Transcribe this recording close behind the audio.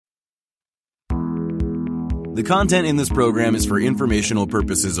The content in this program is for informational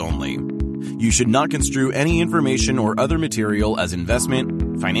purposes only. You should not construe any information or other material as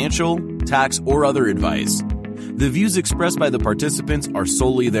investment, financial, tax, or other advice. The views expressed by the participants are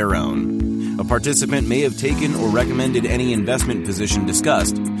solely their own. A participant may have taken or recommended any investment position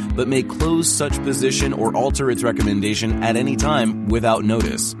discussed, but may close such position or alter its recommendation at any time without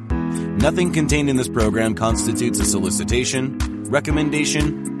notice. Nothing contained in this program constitutes a solicitation,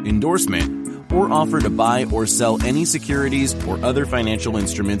 recommendation, endorsement, or offer to buy or sell any securities or other financial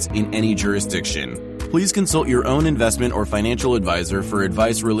instruments in any jurisdiction. Please consult your own investment or financial advisor for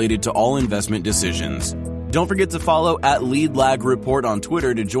advice related to all investment decisions. Don't forget to follow at Lead Lag Report on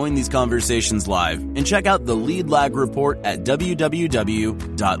Twitter to join these conversations live, and check out the Lead Lag Report at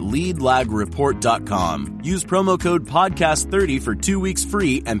www.leadlagreport.com. Use promo code podcast30 for 2 weeks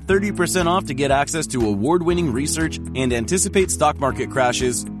free and 30% off to get access to award-winning research and anticipate stock market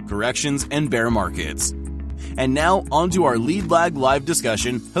crashes, corrections, and bear markets. And now, on to our Lead Lag live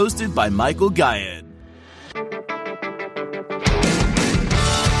discussion hosted by Michael Guyad.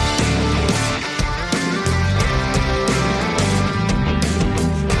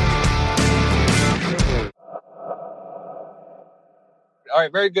 All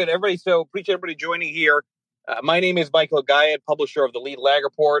right, very good, everybody. So appreciate everybody joining here. My name is Michael Guyad, publisher of the Lead Lag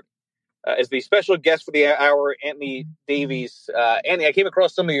Report. As the special guest for the hour, Antony Davies. Antony, I came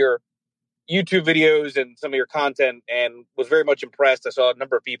across some of your YouTube videos and some of your content and was very much impressed. I saw a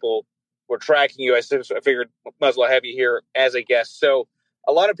number of people were tracking you. I figured might as well have you here as a guest. So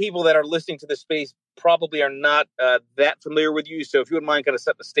a lot of people that are listening to this space probably are not that familiar with you. So if you wouldn't mind kind of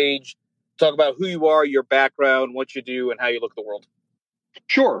set the stage, talk about who you are, your background, what you do, and how you look at the world.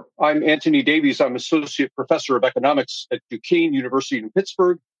 Sure. I'm Antony Davies. I'm Associate Professor of Economics at Duquesne University in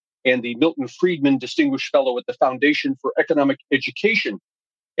Pittsburgh and the Milton Friedman Distinguished Fellow at the Foundation for Economic Education.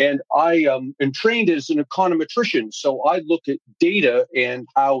 And I am trained as an econometrician, so I look at data and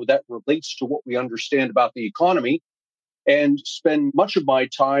how that relates to what we understand about the economy, and spend much of my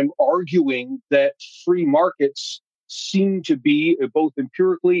time arguing that free markets seem to be, both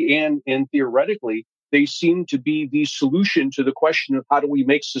empirically and theoretically, they seem to be the solution to the question of how do we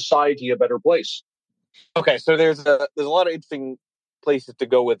make society a better place. Okay, so there's a lot of interesting places to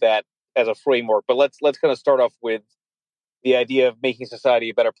go with that as a framework, but let's kind of start off with the idea of making society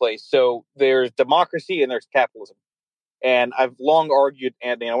a better place. So there's democracy and there's capitalism. And I've long argued,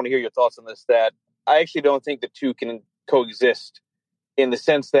 Anthony, I want to hear your thoughts on this, that I actually don't think the two can coexist, in the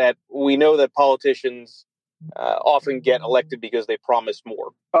sense that we know that politicians often get elected because they promise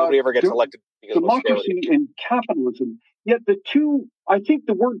more. Nobody ever gets elected because of democracy and capitalism. Yet the two, I think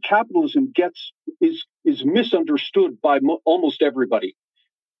the word capitalism is misunderstood by almost everybody.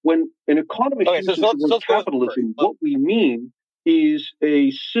 When an economist uses the word capitalism, what we mean is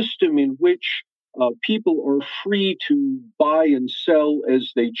a system in which people are free to buy and sell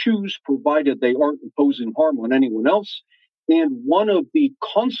as they choose, provided they aren't imposing harm on anyone else. And one of the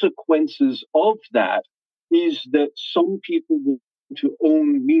consequences of that is that some people will to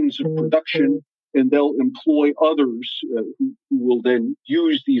own means of production, and they'll employ others who will then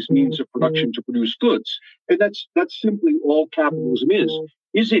use these means of production to produce goods. And that's simply all capitalism is.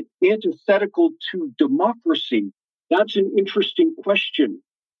 Is it antithetical to democracy? That's an interesting question,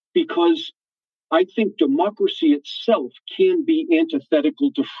 because I think democracy itself can be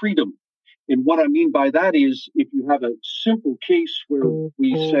antithetical to freedom. And what I mean by that is, if you have a simple case where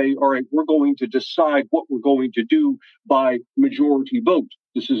we say, all right, we're going to decide what we're going to do by majority vote.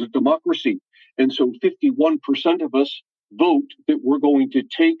 This is a democracy. And so 51% of us vote that we're going to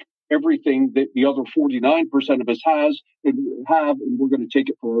take everything that the other 49% of us and we're going to take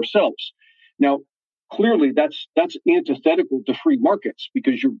it for ourselves. Now, clearly, that's antithetical to free markets,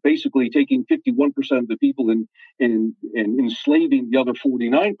 because you're basically taking 51% of the people and enslaving the other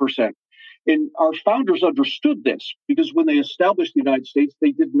 49%. And our founders understood this, because when they established the United States,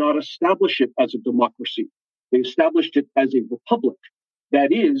 they did not establish it as a democracy. They established it as a republic.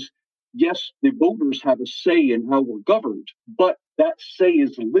 That is, yes, the voters have a say in how we're governed, but that say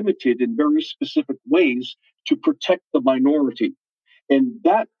is limited in very specific ways to protect the minority. And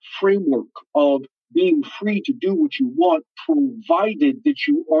that framework of being free to do what you want, provided that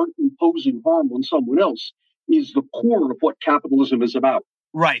you aren't imposing harm on someone else, is the core of what capitalism is about.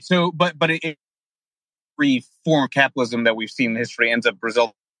 Right. So, but every form of capitalism that we've seen in history ends up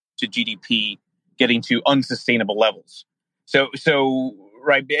resulting to GDP getting to unsustainable levels. So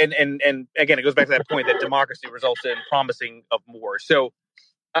right. And again, it goes back to that point that democracy results in promising of more. So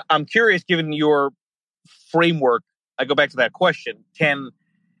I'm curious, given your framework, I go back to that question. Can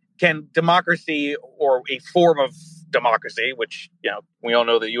democracy or a form of democracy, which, we all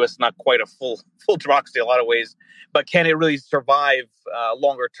know the U.S. is not quite a full democracy in a lot of ways, but can it really survive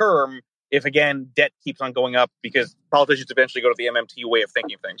longer term if, again, debt keeps on going up because politicians eventually go to the MMT way of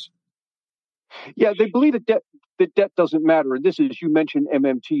thinking things? Yeah, they believe that debt doesn't matter. And this is, you mentioned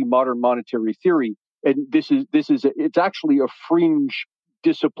MMT, modern monetary theory, and it's actually a fringe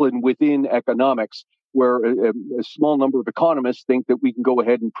discipline within economics, where a small number of economists think that we can go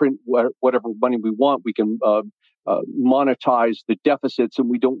ahead and print whatever money we want. We can monetize the deficits, and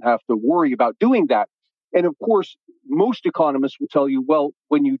we don't have to worry about doing that. And of course, most economists will tell you, well,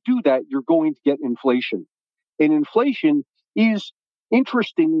 when you do that, you're going to get inflation. And inflation is,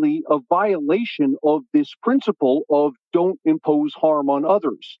 interestingly, a violation of this principle of don't impose harm on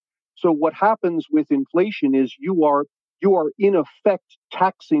others. So what happens with inflation is you are in effect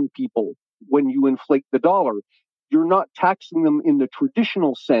taxing people when you inflate the dollar. You're not taxing them in the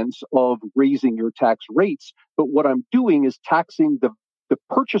traditional sense of raising your tax rates, but what I'm doing is taxing the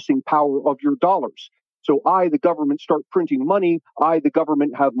purchasing power of your dollars. So the government, start printing money. The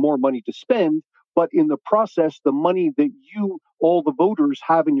government, have more money to spend. But in the process, the money that all the voters,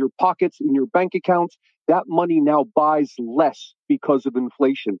 have in your pockets, in your bank accounts, that money now buys less because of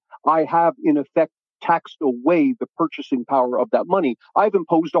inflation. I have, in effect, taxed away the purchasing power of that money. I've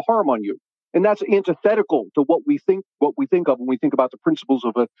imposed a harm on you. And that's antithetical to what we think of when we think about the principles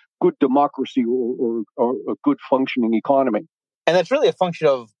of a good democracy or a good functioning economy. And that's really a function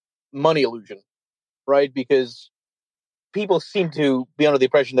of money illusion, right? Because people seem to be under the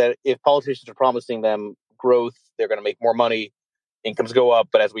impression that if politicians are promising them growth, they're going to make more money, incomes go up.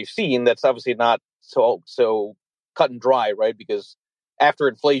 But as we've seen, that's obviously not so cut and dry, right? Because after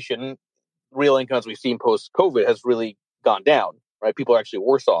inflation, real income, as we've seen post-COVID, has really gone down, right? People are actually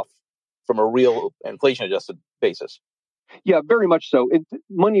worse off from a real inflation-adjusted basis. Yeah, very much so.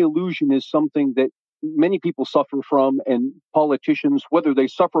 Money illusion is something that many people suffer from, and politicians, whether they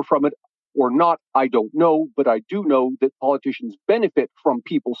suffer from it or not, I don't know, but I do know that politicians benefit from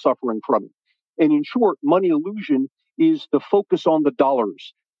people suffering from it. And in short, money illusion is the focus on the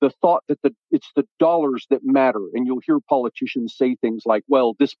dollars, the thought that it's the dollars that matter. And you'll hear politicians say things like,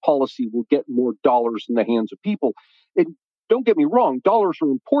 well, this policy will get more dollars in the hands of people. And don't get me wrong, dollars are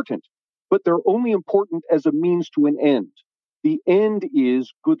important, but they're only important as a means to an end. The end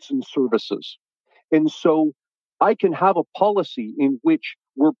is goods and services. And so I can have a policy in which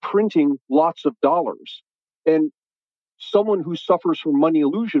we're printing lots of dollars. And someone who suffers from money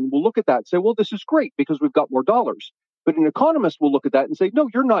illusion will look at that and say, well, this is great because we've got more dollars. But an economist will look at that and say, no,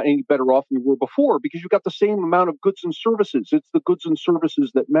 you're not any better off than you were before because you've got the same amount of goods and services. It's the goods and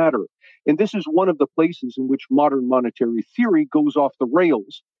services that matter. And this is one of the places in which modern monetary theory goes off the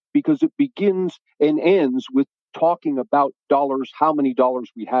rails, because it begins and ends with talking about dollars, how many dollars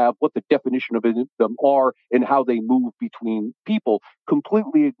we have, what the definition of them are, and how they move between people,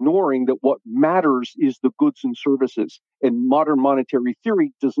 completely ignoring that what matters is the goods and services. And modern monetary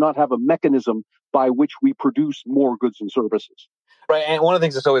theory does not have a mechanism by which we produce more goods and services. Right. And one of the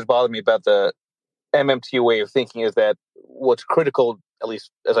things that's always bothered me about the MMT way of thinking is that what's critical, at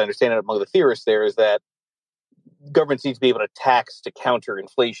least as I understand it among the theorists there, is that governments need to be able to tax to counter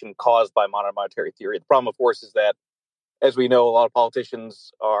inflation caused by modern monetary theory. The problem, of course, is that, as we know, a lot of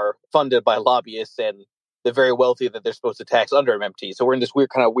politicians are funded by lobbyists and the very wealthy that they're supposed to tax under MMT. So we're in this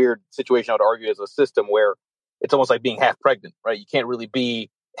weird situation, I would argue, as a system where it's almost like being half pregnant, right? You can't really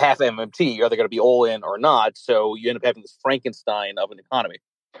be half MMT. You're either going to be all in or not. So you end up having this Frankenstein of an economy.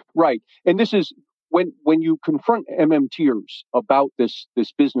 Right. And this is when you confront MMTers about this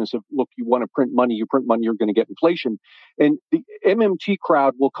business of, look, you want to print money, you're going to get inflation. And the MMT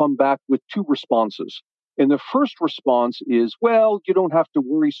crowd will come back with two responses. And the first response is, well, you don't have to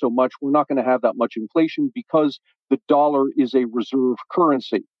worry so much. We're not going to have that much inflation because the dollar is a reserve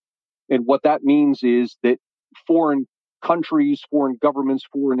currency. And what that means is that foreign countries, foreign governments,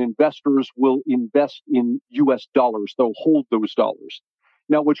 foreign investors will invest in US dollars. They'll hold those dollars.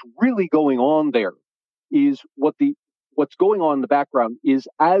 Now, what's really going on there is what's going on in the background is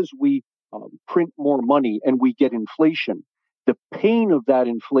as we print more money and we get inflation, the pain of that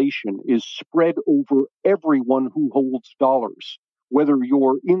inflation is spread over everyone who holds dollars, whether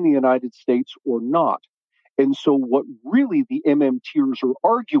you're in the United States or not. And so what really the MMTers are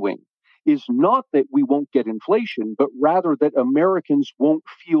arguing is not that we won't get inflation, but rather that Americans won't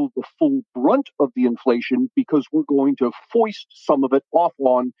feel the full brunt of the inflation because we're going to foist some of it off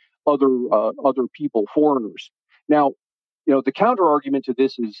on other people, foreigners. Now, the counter argument to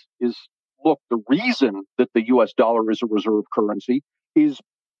this is look, the reason that the U.S. dollar is a reserve currency is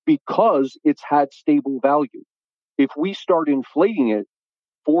because it's had stable value. If we start inflating it,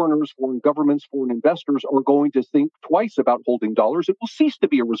 foreigners, foreign governments, foreign investors are going to think twice about holding dollars. It will cease to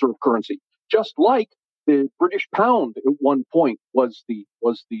be a reserve currency, just like the British pound at one point was the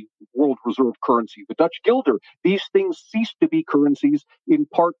world reserve currency. The Dutch guilder. These things ceased to be currencies in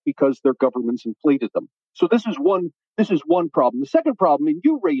part because their governments inflated them. So this is one problem. The second problem, and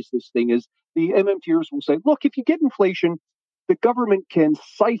you raise this thing, is the MMTers will say, look, if you get inflation, the government can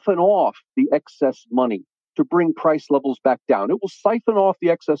siphon off the excess money to bring price levels back down. It will siphon off the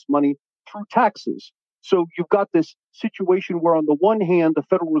excess money through taxes. So you've got this situation where on the one hand, the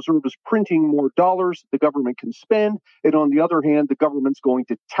Federal Reserve is printing more dollars the government can spend. And on the other hand, the government's going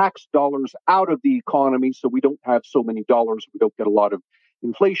to tax dollars out of the economy so we don't have so many dollars. We don't get a lot of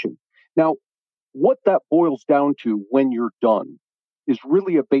inflation. Now, what that boils down to when you're done is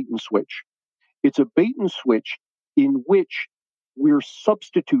really a bait and switch. It's a bait and switch in which we're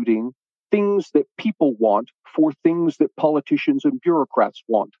substituting things that people want for things that politicians and bureaucrats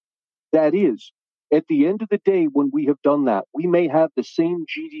want. That is, at the end of the day, when we have done that, we may have the same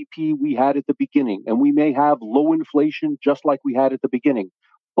GDP we had at the beginning, and we may have low inflation just like we had at the beginning.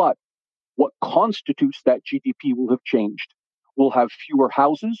 But what constitutes that GDP will have changed. We'll have fewer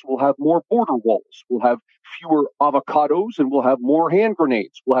houses, we'll have more border walls, we'll have fewer avocados, and we'll have more hand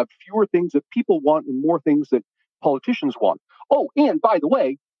grenades. We'll have fewer things that people want and more things that politicians want. Oh, and by the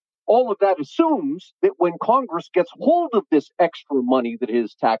way, all of that assumes that when Congress gets hold of this extra money that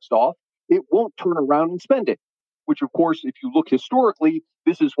is taxed off, it won't turn around and spend it, which, of course, if you look historically,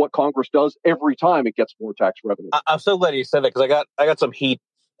 this is what Congress does every time it gets more tax revenue. I'm so glad you said that, because I got some heat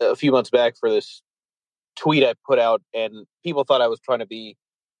a few months back for this tweet I put out, and people thought I was trying to be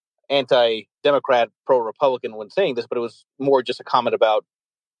anti-Democrat, pro-Republican when saying this, but it was more just a comment about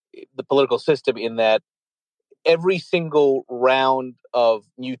the political system, in that every single round of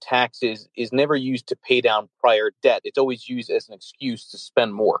new taxes is never used to pay down prior debt. It's always used as an excuse to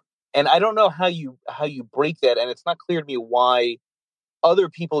spend more. And I don't know how you break that, and it's not clear to me why other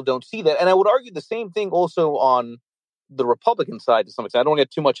people don't see that. And I would argue the same thing also on the Republican side to some extent. I don't want to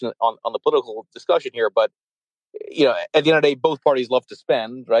get too much on the political discussion here, but at the end of the day, both parties love to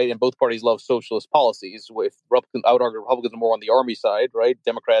spend, right? And both parties love socialist policies. With Republicans, I would argue Republicans are more on the army side, right?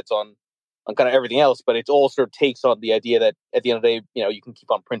 Democrats on kind of everything else. But it all sort of takes on the idea that at the end of the day, you can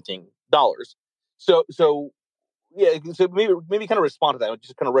keep on printing dollars. So yeah. So maybe kind of respond to that,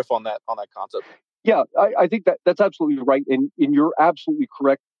 just kind of riff on that concept. Yeah, I think that's absolutely right, and you're absolutely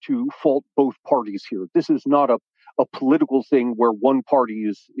correct to fault both parties here. This is not a political thing where one party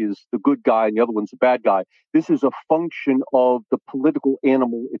is the good guy and the other one's the bad guy. This is a function of the political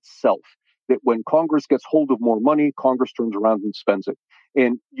animal itself, that when Congress gets hold of more money, Congress turns around and spends it.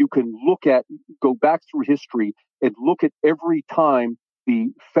 And you can go back through history and look at every time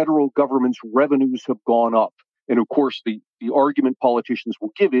the federal government's revenues have gone up. And of course, the argument politicians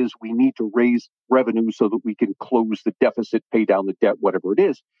will give is we need to raise revenue so that we can close the deficit, pay down the debt, whatever it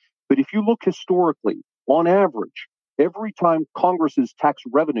is. But if you look historically, on average, every time Congress's tax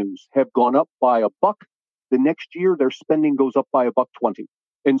revenues have gone up by $1, the next year their spending goes up by $1.20.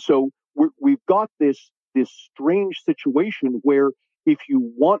 And so we've got this strange situation where if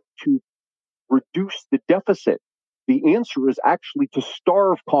you want to reduce the deficit, the answer is actually to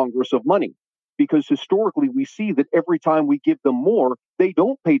starve Congress of money. Because historically, we see that every time we give them more, they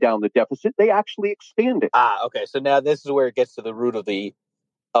don't pay down the deficit; they actually expand it. Okay. So now this is where it gets to the root of the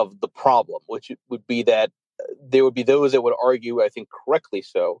problem, which would be that there would be those that would argue, I think correctly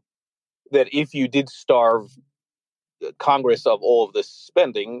so, that if you did starve Congress of all of this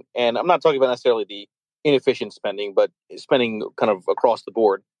spending, and I'm not talking about necessarily the inefficient spending, but spending kind of across the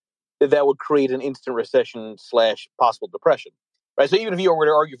board, that would create an instant recession / possible depression. Right. So even if you were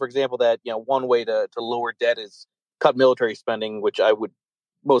to argue, for example, that one way to lower debt is cut military spending, which I would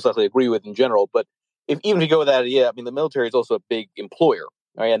most likely agree with in general, but even if you go with that idea, I mean, the military is also a big employer,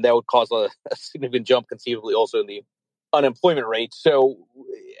 right? And that would cause a significant jump, conceivably, also in the unemployment rate. So,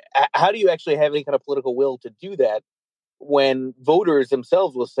 how do you actually have any kind of political will to do that when voters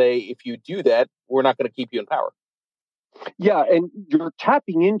themselves will say, if you do that, we're not going to keep you in power? Yeah, and you're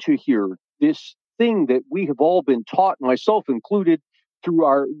tapping into here this thing that we have all been taught, myself included,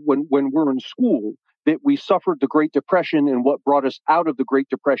 through when we're in school, that we suffered the Great Depression, and what brought us out of the Great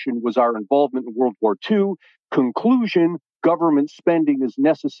Depression was our involvement in World War II. Conclusion: government spending is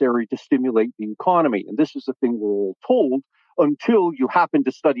necessary to stimulate the economy. And this is the thing we're all told until you happen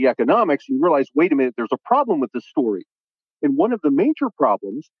to study economics and you realize, wait a minute, there's a problem with this story. And one of the major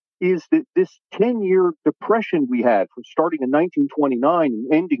problems is that this 10-year depression we had from starting in 1929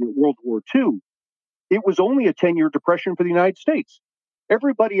 and ending in World War II, it was only a 10-year depression for the United States.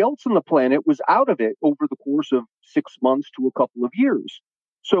 Everybody else on the planet was out of it over the course of 6 months to a couple of years.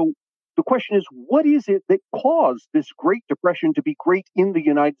 So the question is, what is it that caused this Great Depression to be great in the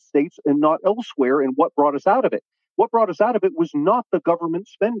United States and not elsewhere, and what brought us out of it? What brought us out of it was not the government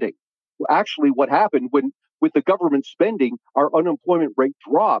spending. Actually, what happened with the government spending, our unemployment rate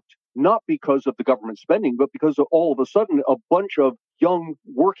dropped, not because of the government spending, but because of all of a sudden a bunch of young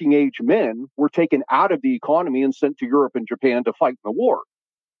working age men were taken out of the economy and sent to Europe and Japan to fight in the war.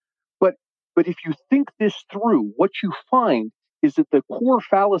 But if you think this through, what you find is that the core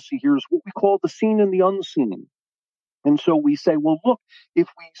fallacy here is what we call the seen and the unseen. And so we say, well, look, if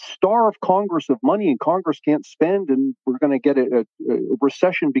we starve Congress of money and Congress can't spend and we're going to get a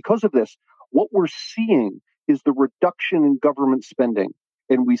recession because of this, what we're seeing is the reduction in government spending.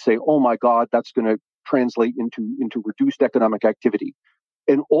 And we say, oh my God, that's going to translate into reduced economic activity.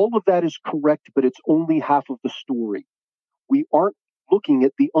 And all of that is correct, but it's only half of the story. We aren't looking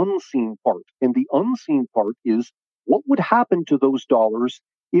at the unseen part. And the unseen part is what would happen to those dollars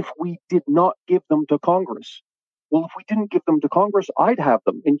if we did not give them to Congress? Well, if we didn't give them to Congress, I'd have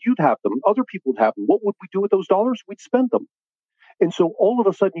them and you'd have them. Other people would have them. What would we do with those dollars? We'd spend them. And so all of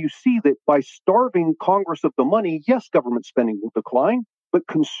a sudden you see that by starving Congress of the money, yes, government spending will decline, but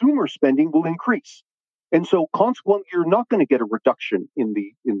consumer spending will increase. And so consequently, you're not going to get a reduction in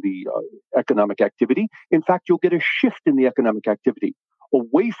the economic activity. In fact, you'll get a shift in the economic activity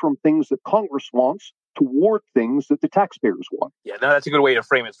away from things that Congress wants toward things that the taxpayers want. Yeah, no, that's a good way to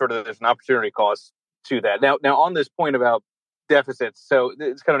frame it. Sort of, there's an opportunity cost to that. Now, on this point about deficits, so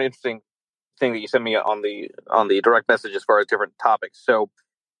it's kind of an interesting thing that you sent me on the direct message as far as different topics. So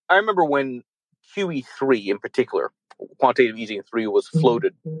I remember when QE3 in particular, quantitative easing 3, was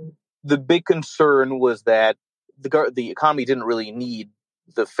floated. The big concern was that the economy didn't really need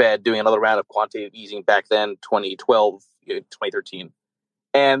the Fed doing another round of quantitative easing back then, 2012, 2013,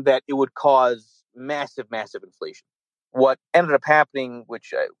 and that it would cause massive inflation. What ended up happening,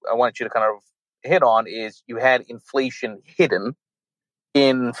 which I wanted you to kind of hit on, is you had inflation hidden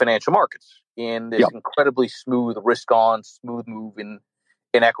in financial markets in this incredibly smooth risk-on, smooth move in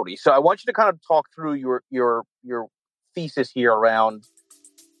equity. So I want you to kind of talk through your thesis here around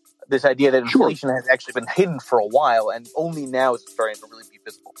this idea that inflation has actually been hidden for a while and only now is starting to really be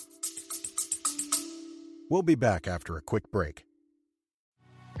visible. We'll be back after a quick break.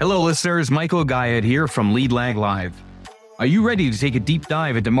 Hello, listeners. Michael Guyette here from Lead Lag Live. Are you ready to take a deep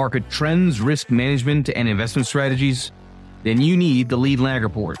dive into market trends, risk management, and investment strategies? Then you need the Lead Lag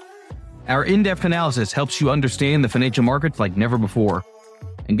Report. Our in-depth analysis helps you understand the financial markets like never before.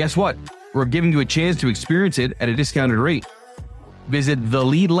 And guess what? We're giving you a chance to experience it at a discounted rate. Visit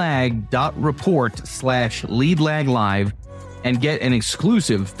theleadlag.report/leadlaglive and get an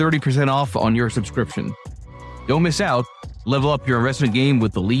exclusive 30% off on your subscription. Don't miss out. Level up your investment game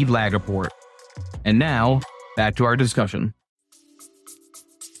with the Lead Lag Report. And now, back to our discussion.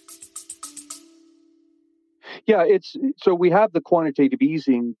 Yeah, so we have the quantitative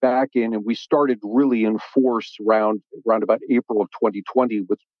easing back in, and we started really in force around about April of 2020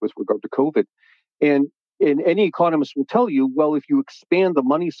 with regard to COVID. And any economist will tell you, well, if you expand the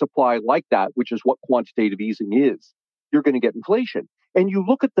money supply like that, which is what quantitative easing is, you're going to get inflation. And you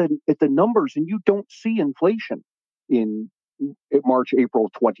look at the numbers, and you don't see inflation in March, April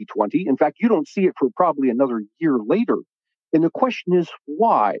of 2020. In fact, you don't see it for probably another year later. And the question is,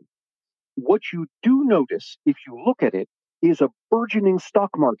 why? What you do notice, if you look at it, is a burgeoning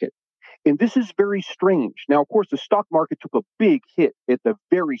stock market. And this is very strange. Now, of course, the stock market took a big hit at the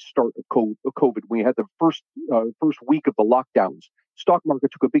very start of COVID. When we had the first week of the lockdowns, stock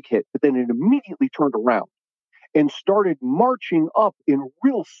market took a big hit, but then it immediately turned around and started marching up in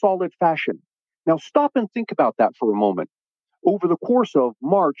real solid fashion. Now, stop and think about that for a moment. Over the course of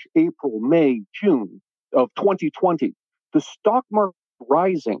March, April, May, June of 2020, the stock market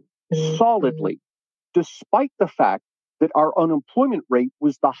rising solidly, despite the fact that our unemployment rate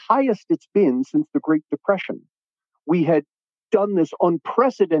was the highest it's been since the Great Depression. We had done this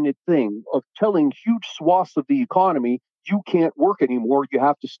unprecedented thing of telling huge swaths of the economy, you can't work anymore, you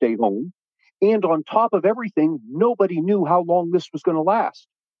have to stay home. And on top of everything, nobody knew how long this was going to last.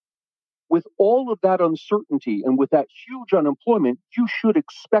 With all of that uncertainty and with that huge unemployment, you should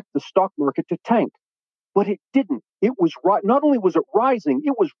expect the stock market to tank. But it didn't. It was not only was it rising,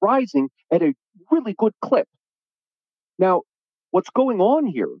 it was rising at a really good clip. Now, what's going on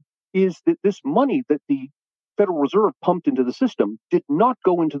here is that this money that the Federal Reserve pumped into the system did not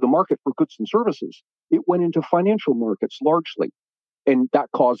go into the market for goods and services. It went into financial markets largely. And that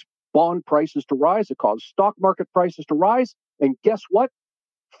caused bond prices to rise. It caused stock market prices to rise. And guess what?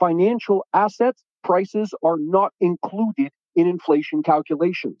 Financial assets prices are not included in inflation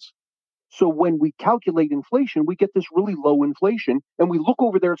calculations. So when we calculate inflation, we get this really low inflation, and we look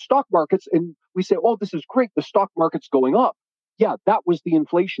over there at stock markets and we say, oh, this is great. The stock market's going up. Yeah, that was the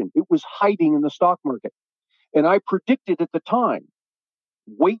inflation. It was hiding in the stock market. And I predicted at the time,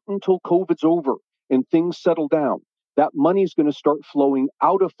 wait until COVID's over and things settle down. That money is going to start flowing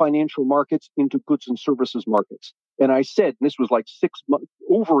out of financial markets into goods and services markets. And I said, and this was like 6 months,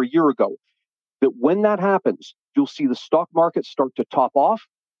 over a year ago, that when that happens, you'll see the stock market start to top off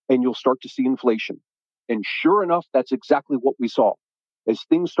and you'll start to see inflation. And sure enough, that's exactly what we saw. As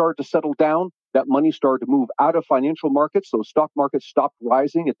things started to settle down, that money started to move out of financial markets. So stock markets stopped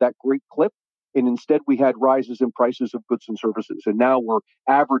rising at that great clip. And instead, we had rises in prices of goods and services. And now we're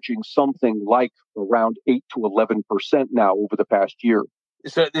averaging something like around 8 to 11% now over the past year.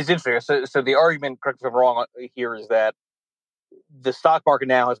 So it's interesting. So the argument, correct me if I'm wrong here, is that the stock market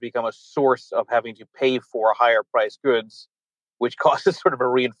now has become a source of having to pay for higher priced goods, which causes sort of a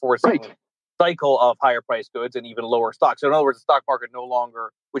reinforcing cycle of higher priced goods and even lower stocks. So in other words, the stock market no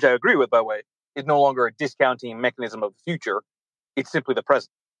longer, which I agree with, by the way, is no longer a discounting mechanism of the future. It's simply the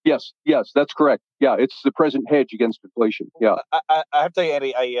present. Yes, that's correct. Yeah, it's the present hedge against inflation. Yeah, I have to tell you,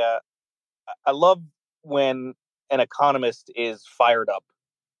 Eddie, I love when an economist is fired up.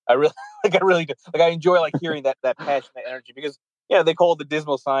 I really do. Like, I enjoy hearing that passion, that energy, because they call it the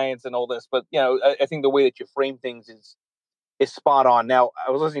dismal science and all this, but I think the way that you frame things is spot on. Now, I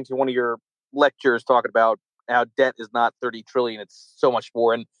was listening to one of your lectures talking about how debt is not 30 trillion; it's so much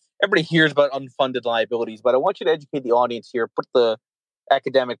more, and everybody hears about unfunded liabilities. But I want you to educate the audience here, put the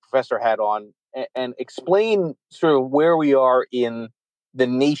academic professor hat on, and explain sort of where we are in the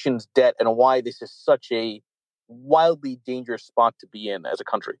nation's debt and why this is such a wildly dangerous spot to be in as a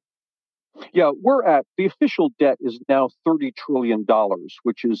country. Yeah, the official debt is now $30 trillion,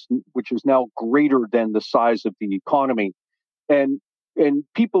 which is now greater than the size of the economy. And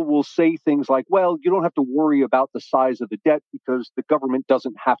people will say things like, well, you don't have to worry about the size of the debt because the government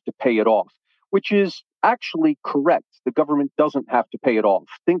doesn't have to pay it off, which is actually correct. The government doesn't have to pay it off.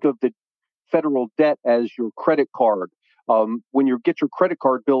 Think of the federal debt as your credit card. When you get your credit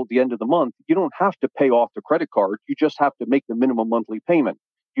card bill at the end of the month, you don't have to pay off the credit card. You just have to make the minimum monthly payment.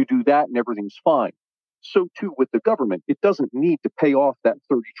 You do that and everything's fine. So too with the government. It doesn't need to pay off that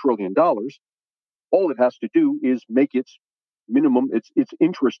 $30 trillion. All it has to do is make its minimum, its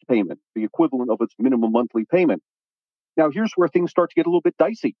interest payment, the equivalent of its minimum monthly payment. Now, here's where things start to get a little bit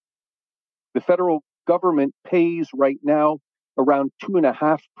dicey. The federal government pays right now around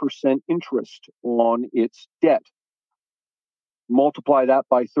 2.5% interest on its debt. Multiply that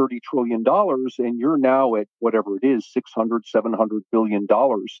by $30 trillion, and you're now at whatever it is, $600-700 billion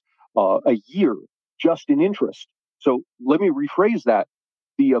a year just in interest. So let me rephrase that.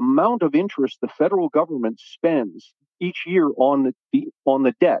 The amount of interest the federal government spends each year on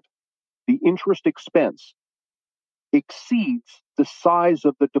the debt, the interest expense, exceeds the size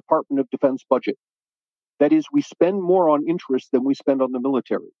of the Department of Defense budget. That is, we spend more on interest than we spend on the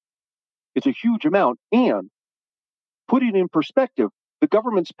military. It's a huge amount. And put it in perspective, the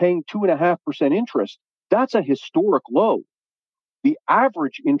government's paying 2.5% interest. That's a historic low. The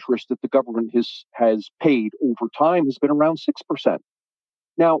average interest that the government has paid over time has been around 6%.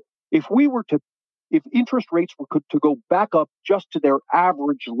 Now, if interest rates were to go back up just to their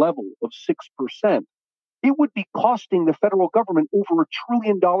average level of 6%, it would be costing the federal government over $1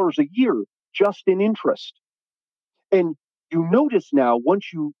 trillion a year just in interest. And you notice now, once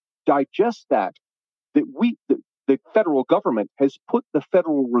you digest that the federal government has put the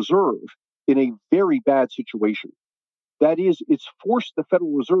Federal Reserve in a very bad situation. That is, it's forced the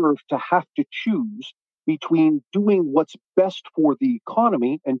Federal Reserve to have to choose between doing what's best for the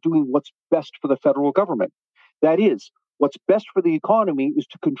economy and doing what's best for the federal government. That is, what's best for the economy is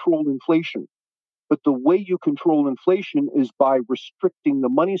to control inflation. But the way you control inflation is by restricting the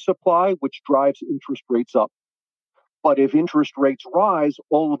money supply, which drives interest rates up. But if interest rates rise,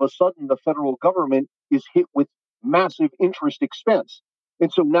 all of a sudden the federal government is hit with massive interest expense.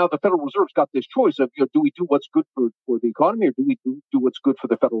 And so now the Federal Reserve's got this choice of, do we do what's good for the economy or do we do what's good for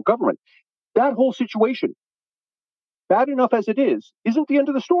the federal government? That whole situation, bad enough as it is, isn't the end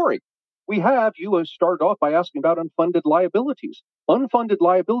of the story. You have started off by asking about unfunded liabilities. Unfunded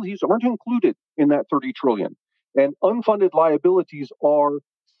liabilities aren't included in that 30 trillion. And unfunded liabilities are,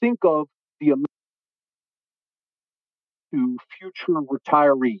 think of the amount to future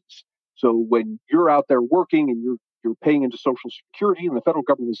retirees. So when you're out there working and you're paying into Social Security and the federal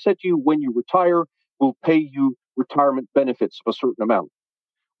government has said to you, when you retire, we'll pay you retirement benefits of a certain amount.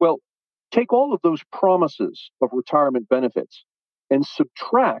 Well, take all of those promises of retirement benefits and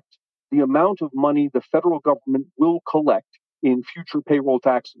subtract the amount of money the federal government will collect in future payroll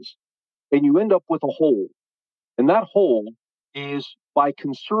taxes. and you end up with a hole. And that hole is, by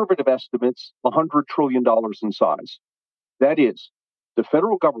conservative estimates, $100 trillion in size. That is, the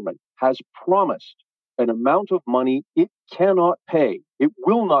federal government has promised an amount of money it cannot pay. It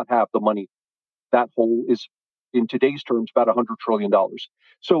will not have the money. That hole is, in today's terms, about $100 trillion.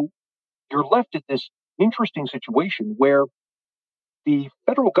 So you're left at this interesting situation where the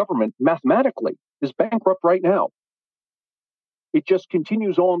federal government mathematically is bankrupt right now. It just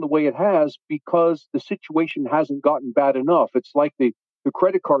continues on the way it has because the situation hasn't gotten bad enough. It's like the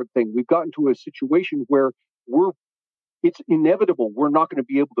credit card thing. We've gotten to a situation where it's inevitable. We're not going to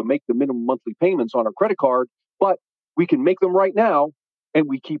be able to make the minimum monthly payments on our credit card, but we can make them right now, and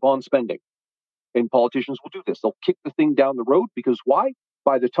we keep on spending. And politicians will do this. They'll kick the thing down the road because why?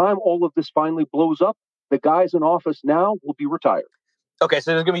 By the time all of this finally blows up, the guys in office now will be retired. Okay,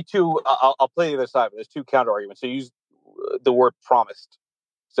 so there's going to be two. I'll play the other side, but there's two counter arguments. So use the word promised.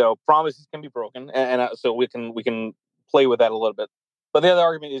 So promises can be broken, and so we can play with that a little bit. But the other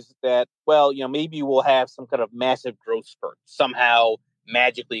argument is that, well, maybe we'll have some kind of massive growth spurt. Somehow,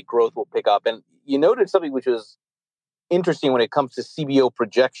 magically, growth will pick up. And you noted something which was interesting when it comes to CBO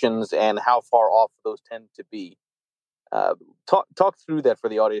projections and how far off those tend to be. Talk through that for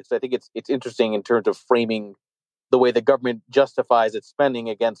the audience. I think it's interesting in terms of framing the way the government justifies its spending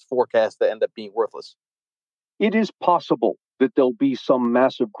against forecasts that end up being worthless. It is possible that there'll be some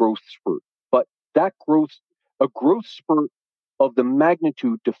massive growth spurt, but a growth spurt of the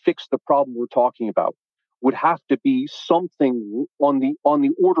magnitude to fix the problem we're talking about would have to be something on the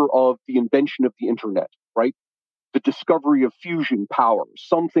order of the invention of the internet, right? The discovery of fusion power,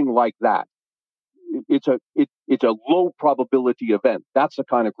 something like that. It's a low probability event. That's the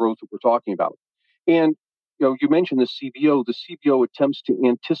kind of growth that we're talking about. And you mentioned the CBO. The CBO attempts to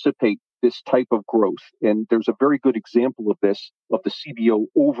anticipate this type of growth, and there's a very good example of this, of the CBO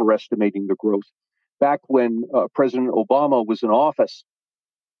overestimating the growth. Back when President Obama was in office,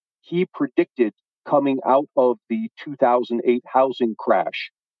 he predicted, coming out of the 2008 housing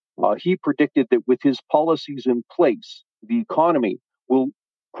crash, he predicted that with his policies in place, the economy will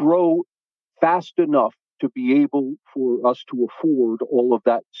grow fast enough to be able for us to afford all of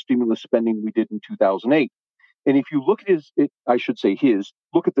that stimulus spending we did in 2008. And if you look at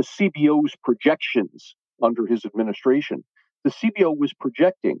look at the CBO's projections under his administration, the CBO was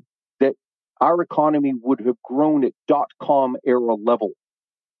projecting that our economy would have grown at dot-com era level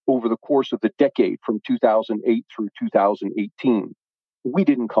over the course of the decade from 2008 through 2018. We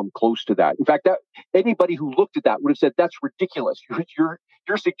didn't come close to that. In fact, anybody who looked at that would have said, that's ridiculous.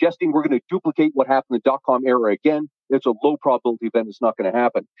 You're suggesting we're going to duplicate what happened in the dot-com era again. It's a low probability event. It's not going to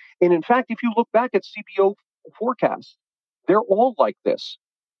happen. And in fact, if you look back at CBO forecasts, they're all like this.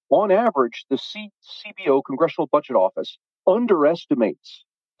 On average, the CBO, Congressional Budget Office, underestimates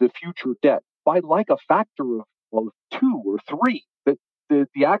the future debt by like a factor of 2 or 3. That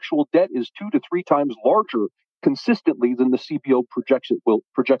the actual debt is 2 to 3 times larger consistently than the CBO projects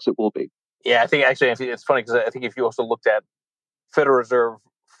it will be. Yeah, I think it's funny because I think if you also looked at Federal Reserve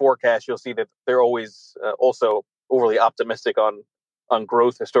forecasts, you'll see that they're always also overly optimistic on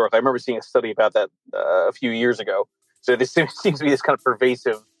growth historically. I remember seeing a study about that a few years ago. So this seems to be this kind of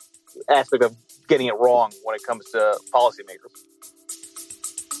pervasive aspect of getting it wrong when it comes to policymakers.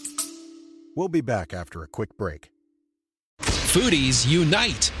 We'll be back after a quick break. Foodies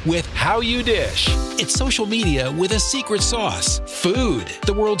unite with How You Dish. It's social media with a secret sauce. Food,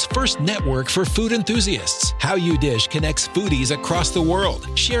 the world's first network for food enthusiasts. How You Dish connects foodies across the world.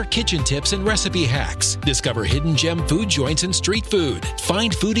 Share kitchen tips and recipe hacks. Discover hidden gem food joints and street food.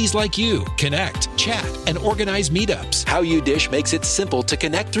 Find foodies like you. Connect, chat, and organize meetups. How You Dish makes it simple to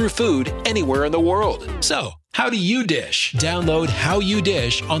connect through food anywhere in the world. So, how do you dish? Download How You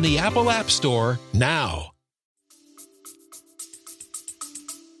Dish on the Apple App Store now.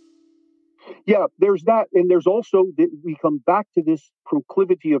 Yeah, there's that. And there's also that we come back to this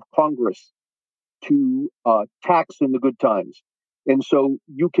proclivity of Congress to tax in the good times. And so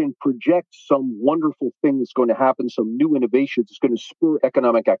you can project some wonderful thing that's going to happen, some new innovations that's going to spur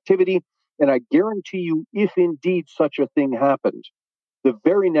economic activity. And I guarantee you, if indeed such a thing happened, the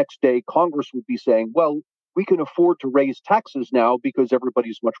very next day, Congress would be saying, well, we can afford to raise taxes now because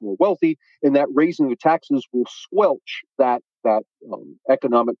everybody's much more wealthy, and that raising the taxes will squelch that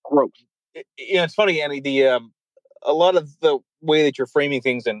economic growth. It's funny, Andy. A lot of the way that you're framing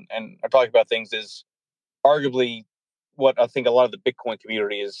things and are talking about things is arguably what I think a lot of the Bitcoin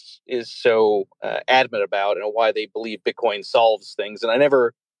community is so adamant about, and why they believe Bitcoin solves things. And I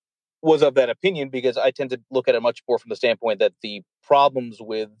never was of that opinion because I tend to look at it much more from the standpoint that the problems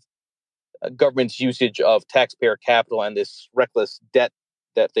with government's usage of taxpayer capital and this reckless debt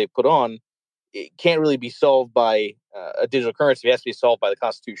that they put on, it can't really be solved by a digital currency. It has to be solved by the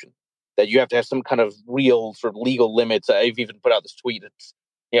Constitution. That you have to have some kind of real sort of legal limits. I've even put out this tweet. It's,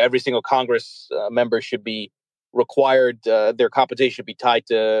 every single Congress member should be required. Their compensation should be tied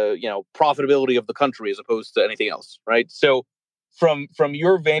to profitability of the country as opposed to anything else, right? So, from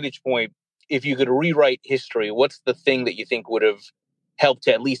your vantage point, if you could rewrite history, what's the thing that you think would have helped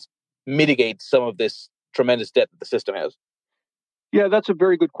to at least mitigate some of this tremendous debt that the system has? Yeah, that's a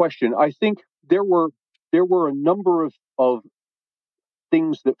very good question. I think there were a number of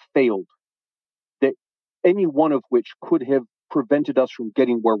things that failed, that any one of which could have prevented us from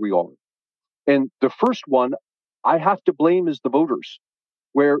getting where we are. And the first one I have to blame is the voters,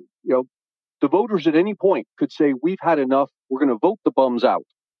 where the voters at any point could say, we've had enough, we're going to vote the bums out,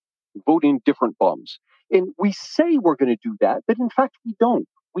 vote in different bums. And we say we're going to do that, but in fact we don't.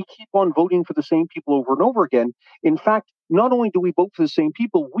 We keep on voting for the same people over and over again. In fact, not only do we vote for the same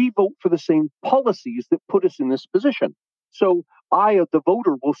people, we vote for the same policies that put us in this position. So I, as the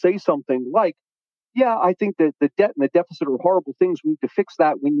voter, will say something like, yeah, I think that the debt and the deficit are horrible things. We need to fix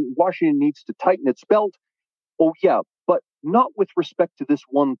that. Washington needs to tighten its belt. Oh, yeah, but not with respect to this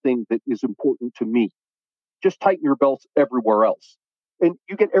one thing that is important to me. Just tighten your belts everywhere else. And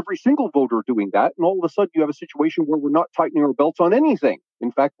you get every single voter doing that, and all of a sudden you have a situation where we're not tightening our belts on anything.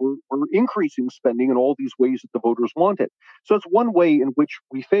 In fact, we're increasing spending in all these ways that the voters want it. So it's one way in which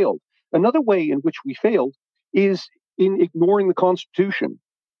we failed. Another way in which we failed is in ignoring the Constitution.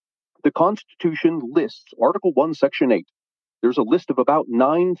 The Constitution lists, Article 1, Section 8, there's a list of about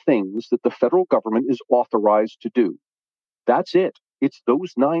 9 things that the federal government is authorized to do. That's it. It's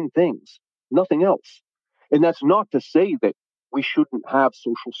those 9 things, nothing else. And that's not to say that we shouldn't have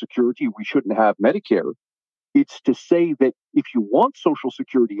Social Security, we shouldn't have Medicare. It's to say that if you want Social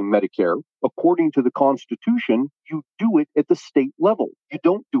Security and Medicare, according to the Constitution, you do it at the state level. You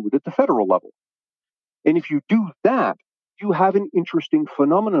don't do it at the federal level. And if you do that, you have an interesting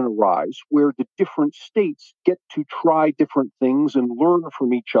phenomenon arise where the different states get to try different things and learn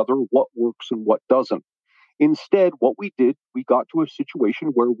from each other what works and what doesn't. Instead, what we did, we got to a situation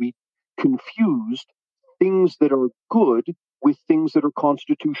where we confused things that are good with things that are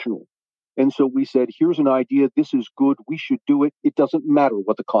constitutional. And so we said, here's an idea, this is good, we should do it. It doesn't matter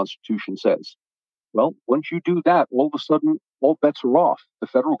what the Constitution says. Well, once you do that, all of a sudden, all bets are off. The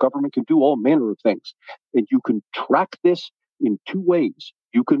federal government can do all manner of things. And you can track this in 2 ways.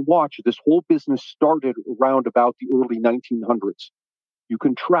 You can watch, this whole business started around about the early 1900s. You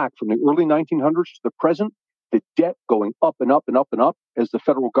can track from the early 1900s to the present, the debt going up and up and up and up as the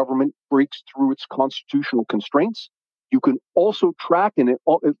federal government breaks through its constitutional constraints. You can also track, and it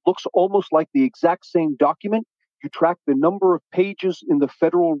looks almost like the exact same document, you track the number of pages in the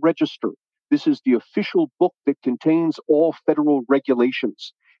Federal Register. This is the official book that contains all federal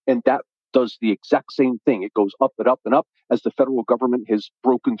regulations. And that does the exact same thing. It goes up and up and up as the federal government has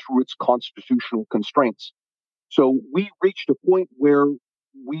broken through its constitutional constraints. So we reached a point where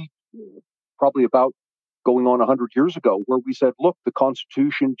we, probably about going on 100 years ago, where we said, look, the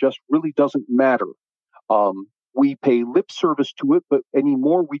Constitution just really doesn't matter. We pay lip service to it, but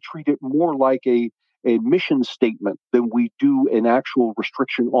anymore we treat it more like a mission statement than we do an actual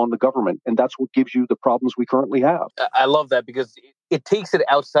restriction on the government. And that's what gives you the problems we currently have. I love that because it takes it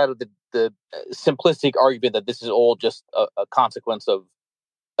outside of the simplistic argument that this is all just a consequence of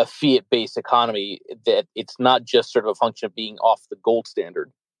a fiat-based economy, that it's not just sort of a function of being off the gold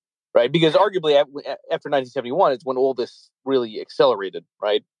standard, right? Because arguably after 1971 is when all this really accelerated,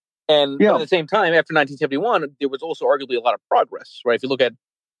 right? And at the same time, after 1971, there was also arguably a lot of progress, right? If you look at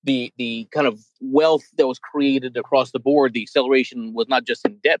the kind of wealth that was created across the board, the acceleration was not just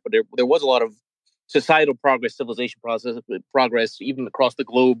in debt, but there was a lot of societal progress, civilization progress, even across the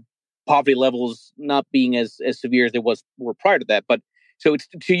globe, poverty levels not being as severe as were prior to that. But so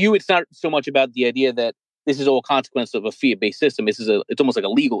to you, it's not so much about the idea that this is all a consequence of a fiat-based system. It's almost like a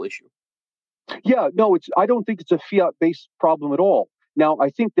legal issue. Yeah, no, I don't think it's a fiat-based problem at all. Now, I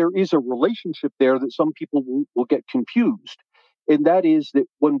think there is a relationship there that some people will get confused. And that is that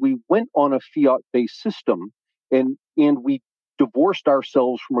when we went on a fiat-based system and we divorced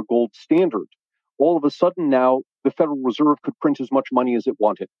ourselves from a gold standard, all of a sudden now the Federal Reserve could print as much money as it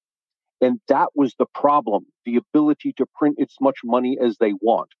wanted. And that was the problem, the ability to print as much money as they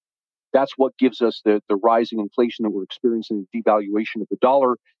want. That's what gives us the rising inflation that we're experiencing, the devaluation of the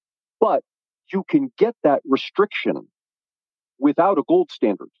dollar. But you can get that restriction without a gold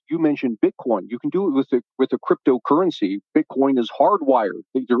standard. You mentioned Bitcoin. You can do it with a cryptocurrency. Bitcoin is hardwired.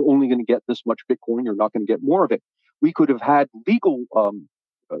 You're only going to get this much Bitcoin. You're not going to get more of it. We could have had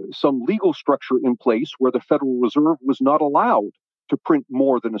some legal structure in place where the Federal Reserve was not allowed to print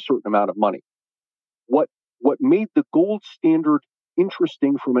more than a certain amount of money. What made the gold standard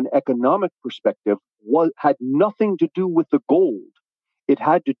interesting from an economic perspective had nothing to do with the gold. It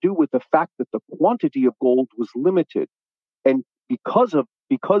had to do with the fact that the quantity of gold was limited. And because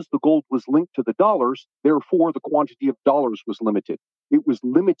the gold was linked to the dollars, therefore the quantity of dollars was limited. It was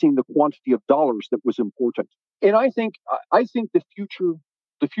limiting the quantity of dollars that was important. And I think the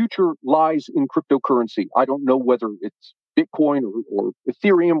future lies in cryptocurrency. I don't know whether it's Bitcoin or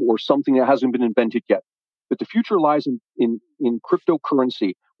Ethereum or something that hasn't been invented yet. But the future lies in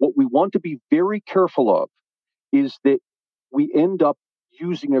cryptocurrency. What we want to be very careful of is that we end up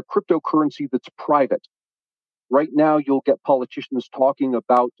using a cryptocurrency that's private. Right now, you'll get politicians talking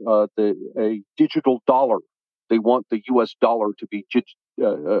about a digital dollar. They want the US dollar to be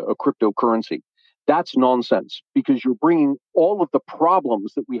a cryptocurrency. That's nonsense, because you're bringing all of the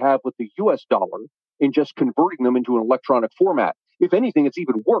problems that we have with the US dollar and just converting them into an electronic format. If anything, it's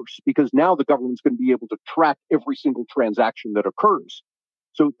even worse, because now the government's going to be able to track every single transaction that occurs.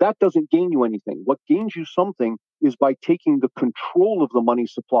 So that doesn't gain you anything. What gains you something is by taking the control of the money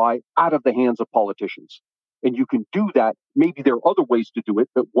supply out of the hands of politicians. And you can do that. Maybe there are other ways to do it,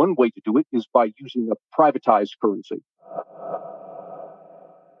 but one way to do it is by using a privatized currency.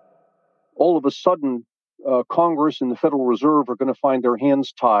 All of a sudden, Congress and the Federal Reserve are going to find their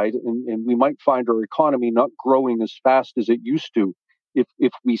hands tied, and we might find our economy not growing as fast as it used to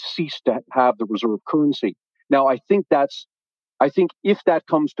if we cease to have the reserve currency. Now, I think if that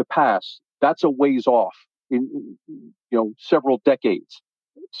comes to pass, that's a ways off in several decades,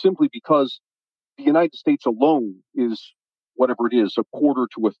 simply because the United States alone is whatever it is, a quarter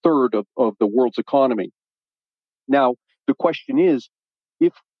to a third of the world's economy. Now, the question is,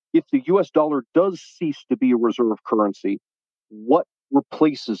 if the US dollar does cease to be a reserve currency, what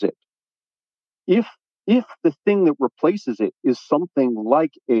replaces it? If the thing that replaces it is something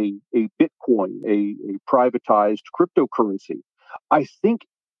like a Bitcoin, a privatized cryptocurrency, I think,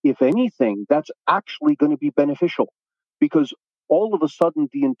 if anything, that's actually going to be beneficial, because all of a sudden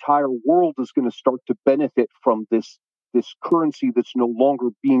the entire world is going to start to benefit from this currency that's no longer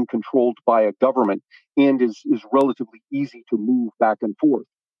being controlled by a government and is relatively easy to move back and forth.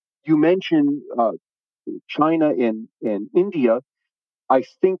 You mentioned China and India. I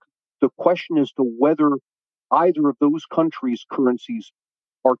think the question as to whether either of those countries' currencies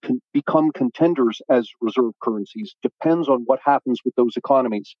become contenders as reserve currencies depends on what happens with those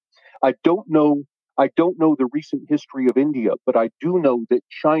economies. I don't know the recent history of India, but I do know that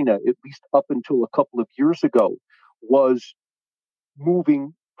China, at least up until a couple of years ago, was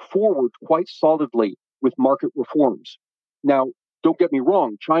moving forward quite solidly with market reforms. Now, don't get me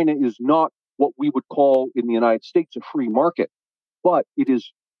wrong, China is not what we would call in the United States a free market, but it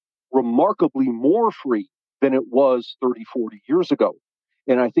is remarkably more free than it was 30, 40 years ago.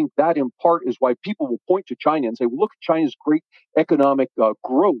 And I think that in part is why people will point to China and say, well, look at China's great economic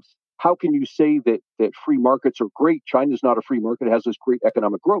growth. How can you say that free markets are great? China's not a free market. It has this great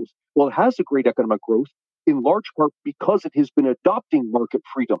economic growth. Well, it has a great economic growth in large part because it has been adopting market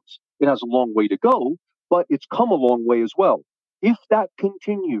freedoms. It has a long way to go, but it's come a long way as well. If that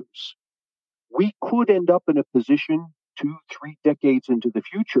continues, we could end up in a position 2-3 decades into the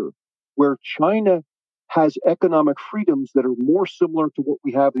future where China has economic freedoms that are more similar to what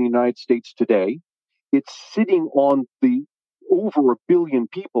we have in the United States today. It's sitting on the over 1 billion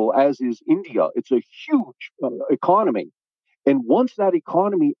people, as is India. It's a huge economy. And once that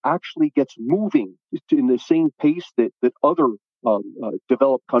economy actually gets moving in the same pace that other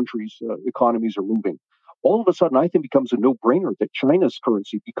developed countries' economies are moving, all of a sudden I think it becomes a no-brainer that China's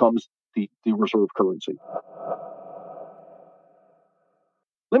currency becomes the reserve currency.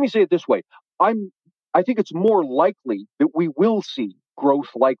 Let me say it this way. I think it's more likely that we will see growth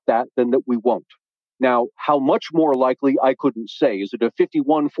like that than that we won't. Now, how much more likely, I couldn't say. Is it a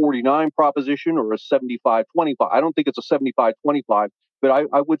 51-49 proposition or a 75-25? I don't think it's a 75-25, but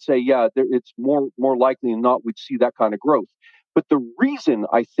I would say, yeah, it's more likely than not we'd see that kind of growth. But the reason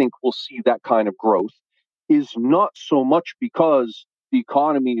I think we'll see that kind of growth is not so much because the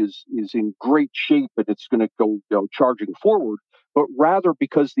economy is in great shape and it's going to go charging forward, but rather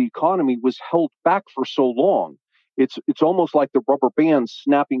because the economy was held back for so long. It's almost like the rubber band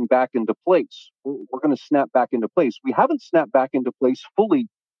snapping back into place. We're going to snap back into place. We haven't snapped back into place fully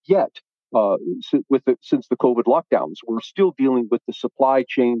yet since the COVID lockdowns. We're still dealing with the supply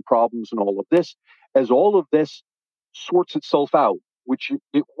chain problems and all of this. As all of this sorts itself out, which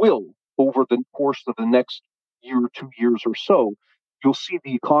it will over the course of the next year or 2 years or so, you'll see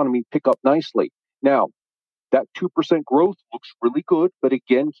the economy pick up nicely. Now, That 2% growth looks really good, but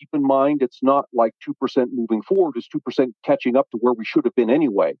again, keep in mind, it's not like 2% moving forward. It's 2% catching up to where we should have been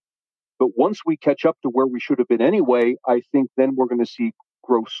anyway. But once we catch up to where we should have been anyway, I think then we're going to see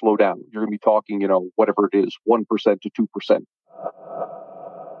growth slow down. You're going to be talking, whatever it is, 1% to 2%.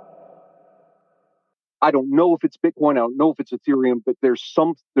 I don't know if it's Bitcoin. I don't know if it's Ethereum, but there's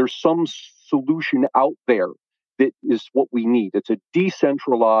some solution out there that is what we need. It's a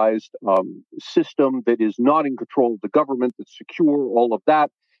decentralized system that is not in control of the government, that's secure, all of that.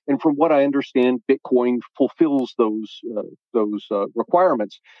 And from what I understand, Bitcoin fulfills those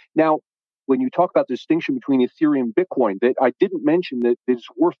requirements. Now, when you talk about the distinction between Ethereum and Bitcoin, that I didn't mention that is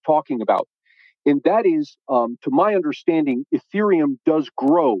worth talking about. And that is, to my understanding, Ethereum does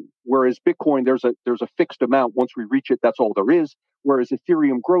grow, whereas Bitcoin, there's a fixed amount. Once we reach it, that's all there is. Whereas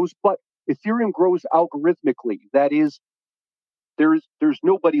Ethereum grows, but Ethereum grows algorithmically. That is, there's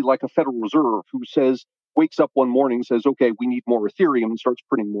nobody like a Federal Reserve who wakes up one morning, says, okay, we need more Ethereum, and starts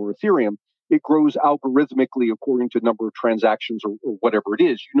printing more Ethereum. It grows algorithmically according to number of transactions or whatever it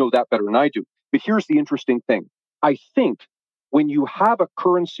is. You know that better than I do. But here's the interesting thing. I think when you have a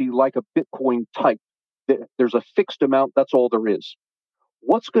currency like a Bitcoin type, there's a fixed amount, that's all there is.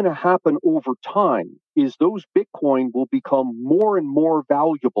 What's going to happen over time is those Bitcoin will become more and more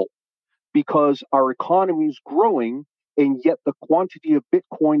valuable because our economy is growing and yet the quantity of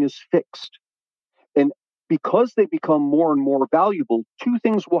Bitcoin is fixed. And because they become more and more valuable, two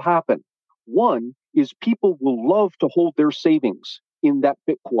things will happen. One is people will love to hold their savings in that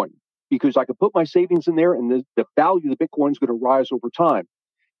Bitcoin because I can put my savings in there and the value of the Bitcoin is going to rise over time.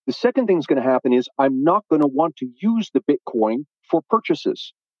 The second thing that's going to happen is I'm not going to want to use the Bitcoin for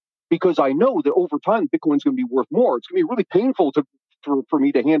purchases because I know that over time, Bitcoin is going to be worth more. It's going to be really painful for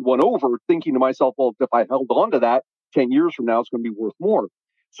me to hand one over thinking to myself, well, if I held on to that 10 years from now, it's going to be worth more.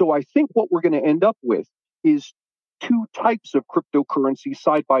 So I think what we're going to end up with is two types of cryptocurrency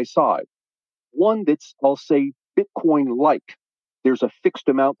side by side. One that's, I'll say, Bitcoin-like. There's a fixed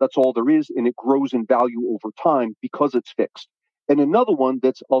amount, that's all there is, and it grows in value over time because it's fixed. And another one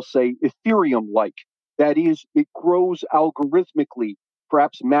that's, I'll say, Ethereum-like. That is, it grows algorithmically,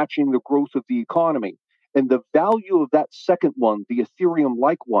 perhaps matching the growth of the economy. And the value of that second one, the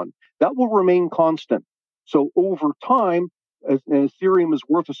Ethereum-like one, that will remain constant. So over time, Ethereum is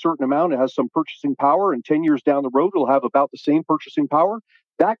worth a certain amount. It has some purchasing power, and 10 years down the road, it'll have about the same purchasing power.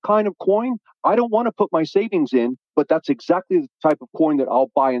 That kind of coin, I don't want to put my savings in, but that's exactly the type of coin that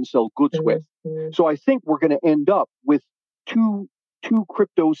I'll buy and sell goods with. So I think we're going to end up with two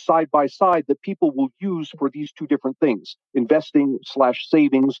cryptos side by side that people will use for these two different things: investing /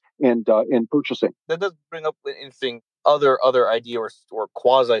 savings and purchasing. That does bring up an interesting other idea or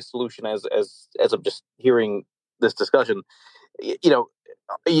quasi solution as I'm just hearing this discussion.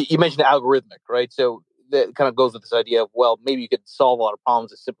 You mentioned algorithmic, right? So that kind of goes with this idea of, well, maybe you could solve a lot of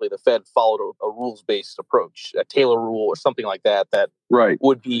problems if simply the Fed followed a rules-based approach, a Taylor rule or something like that right.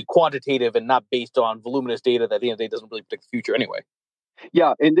 would be quantitative and not based on voluminous data that at the end of the day doesn't really predict the future anyway.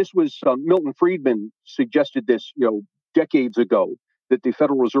 Yeah, and this was Milton Friedman suggested this, decades ago, that the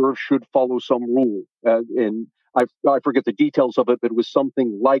Federal Reserve should follow some rule. And I forget the details of it, but it was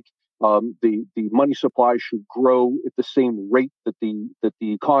something like the money supply should grow at the same rate that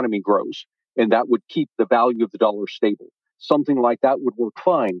the economy grows, and that would keep the value of the dollar stable. Something like that would work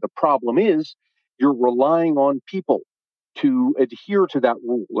fine. The problem is you're relying on people to adhere to that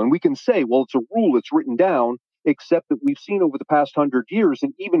rule. And we can say, well, it's a rule, it's written down, except that we've seen over the past 100 years,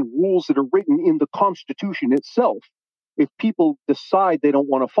 and even rules that are written in the Constitution itself, if people decide they don't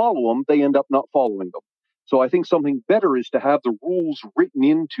want to follow them, they end up not following them. So I think something better is to have the rules written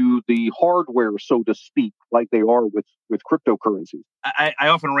into the hardware, so to speak, like they are with cryptocurrencies. I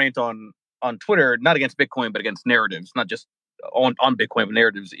often rant on Twitter, not against Bitcoin, but against narratives, not just on Bitcoin, but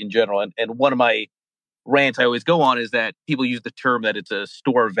narratives in general. And one of my rants I always go on is that people use the term that it's a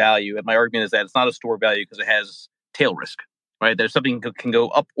store of value. And my argument is that it's not a store of value because it has tail risk, right? There's something that can go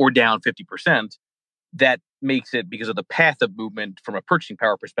up or down 50%. That makes it, because of the path of movement from a purchasing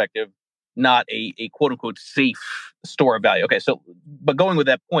power perspective, not a quote unquote safe store of value. Okay, so, but going with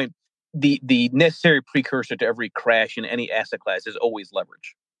that point, the necessary precursor to every crash in any asset class is always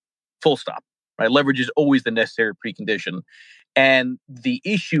leverage. Full stop, right? Leverage is always the necessary precondition. And the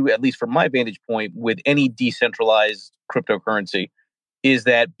issue, at least from my vantage point, with any decentralized cryptocurrency is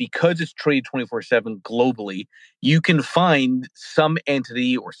that because it's traded 24/7 globally, you can find some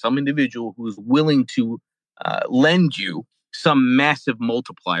entity or some individual who's willing to lend you some massive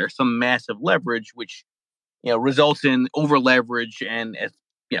multiplier, some massive leverage, which results in over leverage, and if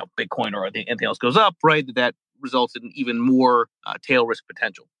Bitcoin or anything else goes up, right, that results in even more tail risk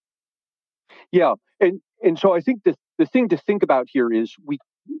potential. Yeah, and And so I think the thing to think about here is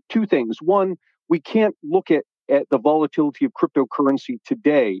two things. One, we can't look at the volatility of cryptocurrency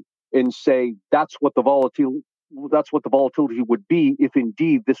today and say that's what the volatility would be if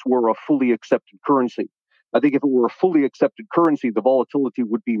indeed this were a fully accepted currency. I think if it were a fully accepted currency, the volatility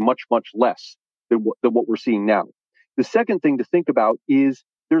would be much, much less than what we're seeing now. The second thing to think about is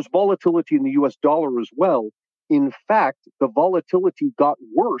there's volatility in the US dollar as well. In fact, the volatility got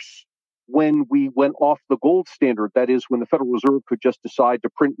worse when we went off the gold standard. That is, when the Federal Reserve could just decide to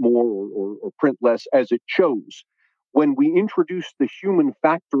print more or print less as it chose. When we introduced the human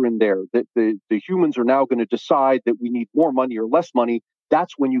factor in there, that the humans are now going to decide that we need more money or less money,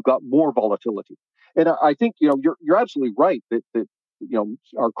 that's when you got more volatility. And I think you're absolutely right that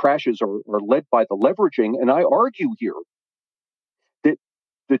our crashes are led by the leveraging. And I argue here that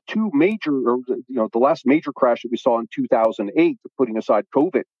the two major, the last major crash that we saw in 2008, putting aside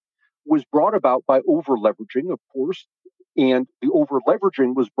COVID, was brought about by over leveraging, of course, and the over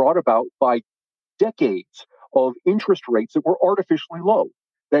leveraging was brought about by decades of interest rates that were artificially low.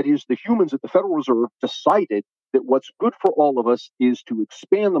 That is, the humans at the Federal Reserve decided that what's good for all of us is to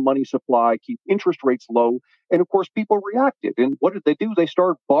expand the money supply, keep interest rates low, and of course people reacted. And what did they do? They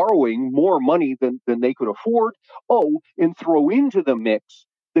started borrowing more money than they could afford. And throw into the mix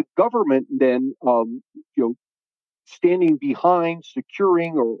the government then, standing behind,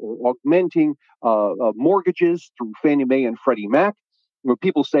 securing or augmenting mortgages through Fannie Mae and Freddie Mac.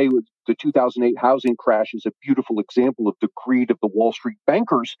 People say the 2008 housing crash is a beautiful example of the greed of the Wall Street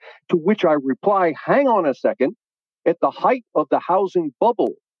bankers, to which I reply, hang on a second. At the height of the housing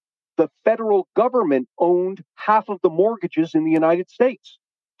bubble, the federal government owned half of the mortgages in the United States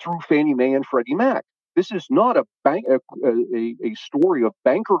through Fannie Mae and Freddie Mac. This is not a story of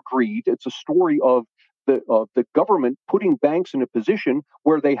banker greed. It's a story of the government putting banks in a position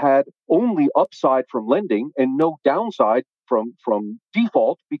where they had only upside from lending and no downside from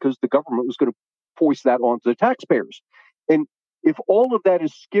default, because the government was going to foist that onto the taxpayers. And if all of that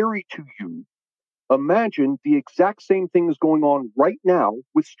is scary to you, imagine the exact same thing is going on right now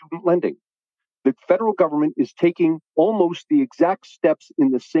with student lending. The federal government is taking almost the exact steps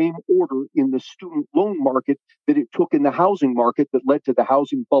in the same order in the student loan market that it took in the housing market that led to the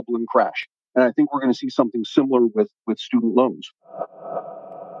housing bubble and crash. And I think we're going to see something similar with student loans.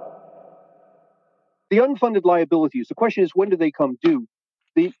 The unfunded liabilities, the question is, when do they come due?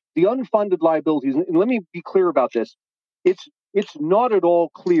 The unfunded liabilities, and let me be clear about this, it's not at all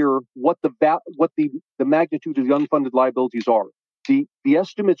clear what the magnitude of the unfunded liabilities are. The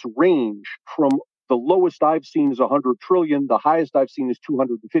estimates range from the lowest I've seen is 100 trillion, the highest I've seen is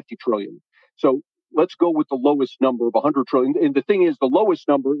 250 trillion. So let's go with the lowest number of 100 trillion. And the thing is, the lowest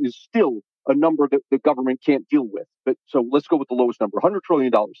number is still a number that the government can't deal with. But so let's go with the lowest number, $100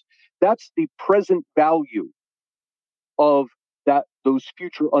 trillion. That's the present value of those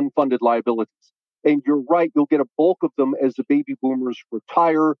future unfunded liabilities. And you're right, you'll get a bulk of them as the baby boomers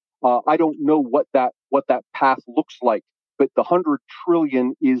retire. I don't know what that path looks like, but the 100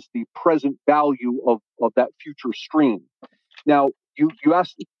 trillion is the present value of that future stream. Now, you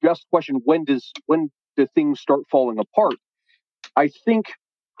asked the question, when do things start falling apart? I think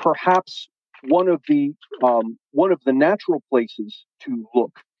perhaps one of the natural places to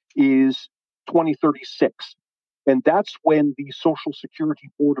look is 2036. And that's when the Social Security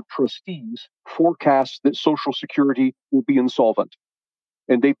Board of Trustees forecasts that Social Security will be insolvent.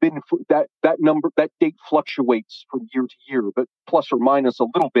 And they've been that date fluctuates from year to year, but plus or minus a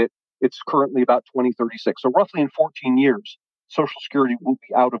little bit, it's currently about 2036. So roughly in 14 years, Social Security will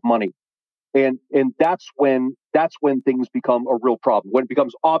be out of money. And that's when things become a real problem, when it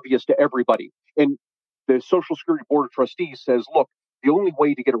becomes obvious to everybody. And the Social Security Board of Trustees says, look, the only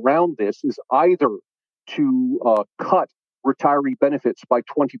way to get around this is either to cut retiree benefits by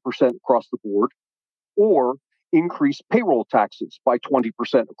 20% across the board, or increase payroll taxes by 20%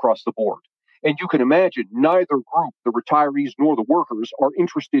 across the board. And you can imagine neither group, the retirees nor the workers, are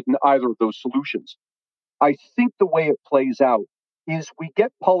interested in either of those solutions. I think the way it plays out is we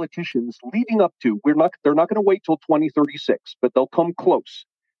get politicians leading up to, they're not going to wait till 2036, but they'll come close,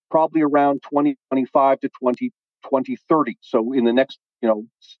 probably around 2025 to 2030. So in the next,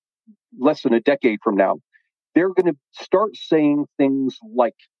 less than a decade from now, they're going to start saying things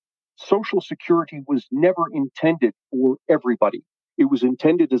like, Social Security was never intended for everybody. It was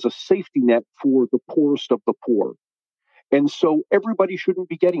intended as a safety net for the poorest of the poor. And so everybody shouldn't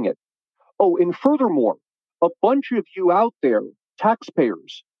be getting it. Oh, and furthermore, a bunch of you out there,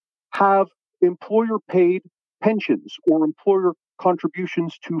 taxpayers, have employer-paid pensions or employer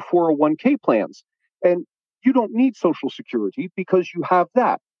contributions to 401k plans. And you don't need Social Security because you have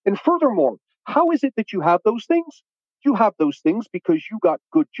that. And furthermore, How is it that you have those things? You have those things because you got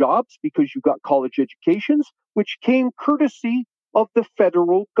good jobs, because you got college educations, which came courtesy of the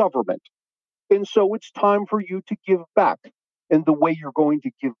federal government. And so it's time for you to give back. And the way you're going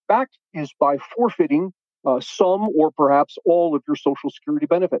to give back is by forfeiting some or perhaps all of your Social Security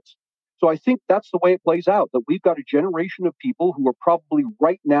benefits. So I think that's the way it plays out, that we've got a generation of people who are probably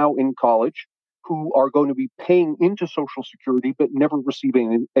right now in college who are going to be paying into Social Security but never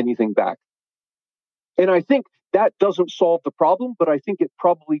receiving anything back. And I think that doesn't solve the problem, but I think it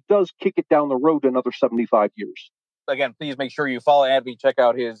probably does kick it down the road another 75 years. Again, please make sure you follow Anthony, check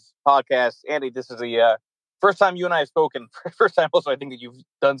out his podcast. Andy, this is the first time you and I have spoken. First time also I think that you've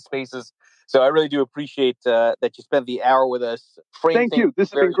done spaces. So I really do appreciate that you spent the hour with us. Thank you.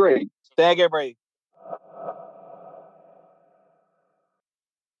 This has been great. Thank you, everybody.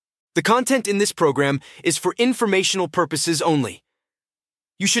 The content in this program is for informational purposes only.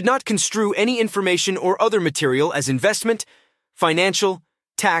 You should not construe any information or other material as investment, financial,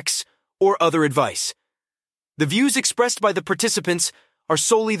 tax, or other advice. The views expressed by the participants are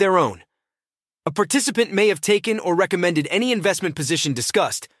solely their own. A participant may have taken or recommended any investment position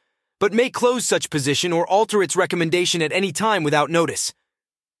discussed, but may close such position or alter its recommendation at any time without notice.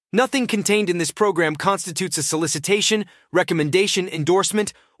 Nothing contained in this program constitutes a solicitation, recommendation,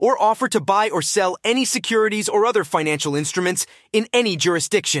 endorsement, or offer to buy or sell any securities or other financial instruments in any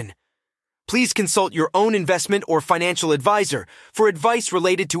jurisdiction. Please consult your own investment or financial advisor for advice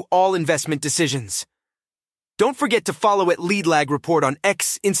related to all investment decisions. Don't forget to follow at Lead Lag Report on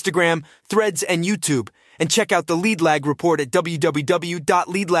X, Instagram, Threads, and YouTube, and check out the Lead Lag Report at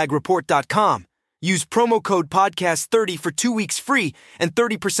www.leadlagreport.com. Use promo code podcast30 for 2 weeks free and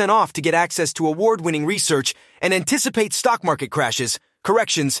 30% off to get access to award-winning research and anticipate stock market crashes,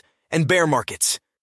 corrections, and bear markets.